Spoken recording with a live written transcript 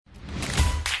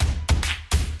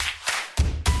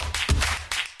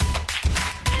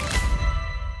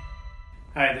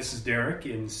Hi, this is Derek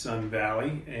in Sun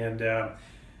Valley, and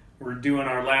we're doing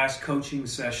our last coaching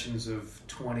sessions of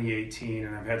 2018,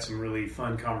 and I've had some really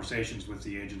fun conversations with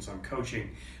the agents I'm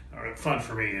coaching. Fun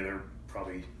for me, they're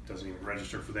probably doesn't even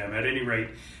register for them. At any rate,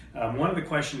 one of the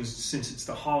questions, since it's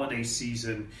the holiday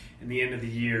season and the end of the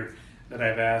year, that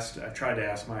I've tried to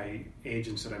ask my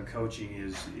agents that I'm coaching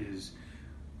is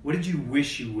what did you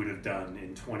wish you would have done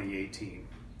in 2018?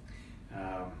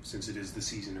 Since it is the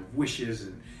season of wishes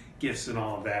and gifts and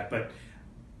all of that, but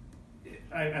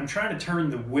I'm trying to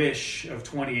turn the wish of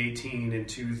 2018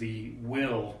 into the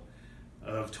will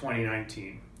of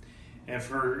 2019. And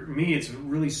for me, it's a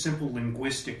really simple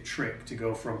linguistic trick to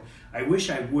go from I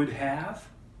wish I would have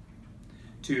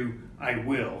to I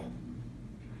will.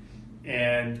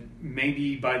 And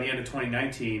maybe by the end of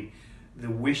 2019,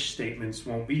 the wish statements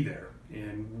won't be there.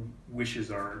 And wishes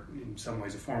are, in some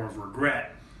ways, a form of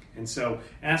regret. And so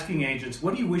asking agents,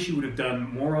 what do you wish you would have done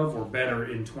more of or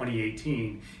better in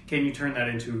 2018? Can you turn that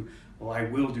into, well, I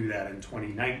will do that in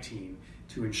 2019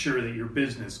 to ensure that your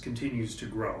business continues to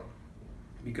grow?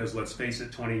 Because let's face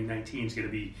it, 2019 is going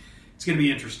to be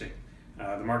interesting.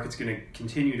 The market's going to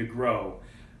continue to grow,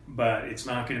 but it's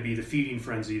not going to be the feeding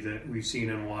frenzy that we've seen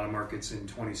in a lot of markets in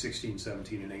 2016,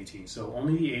 17, and 18. So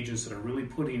only the agents that are really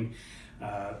putting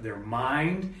their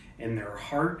mind and their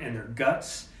heart and their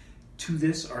guts to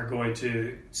this are going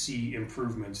to see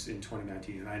improvements in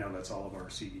 2019, and I know that's all of our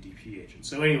CDDP agents.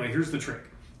 So anyway, here's the trick.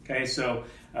 Okay, so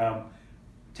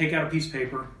take out a piece of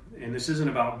paper, and this isn't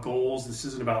about goals, this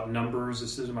isn't about numbers,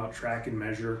 this isn't about track and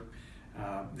measure.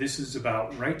 This is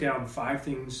about write down 5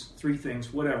 things, 3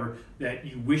 things, whatever, that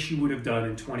you wish you would have done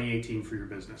in 2018 for your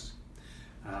business.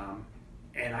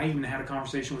 And I even had a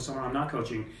conversation with someone I'm not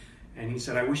coaching, and he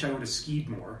said, I wish I would have skied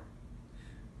more.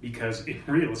 Because in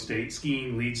real estate,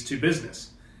 skiing leads to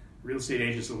business. Real estate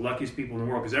agents are the luckiest people in the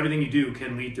world because everything you do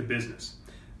can lead to business.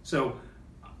 So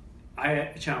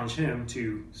I challenge him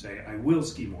to say, I will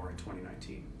ski more in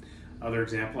 2019. Other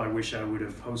example, I wish I would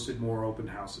have hosted more open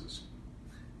houses.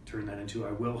 Turn that into,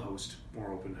 I will host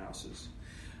more open houses.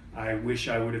 I wish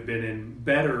I would have been in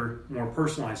better, more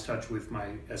personalized touch with my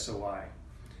SOI.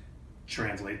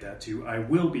 Translate that to, I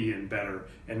will be in better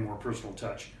and more personal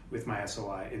touch with my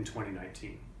SOI in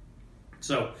 2019.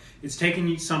 So it's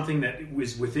taking something that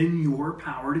was within your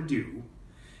power to do.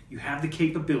 You have the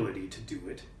capability to do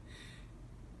it.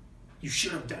 You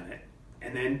should have done it,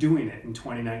 and then doing it in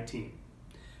 2019.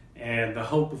 And the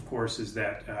hope, of course, is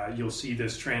that you'll see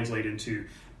this translate into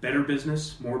better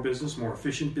business, more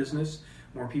efficient business,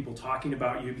 more people talking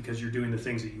about you because you're doing the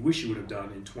things that you wish you would have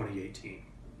done in 2018.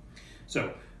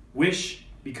 So wish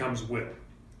becomes will.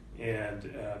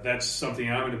 And that's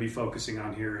something I'm going to be focusing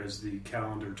on here as the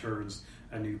calendar turns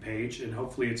a new page. And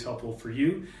hopefully it's helpful for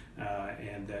you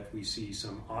and that we see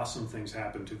some awesome things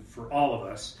happen for all of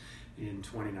us in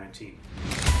 2019.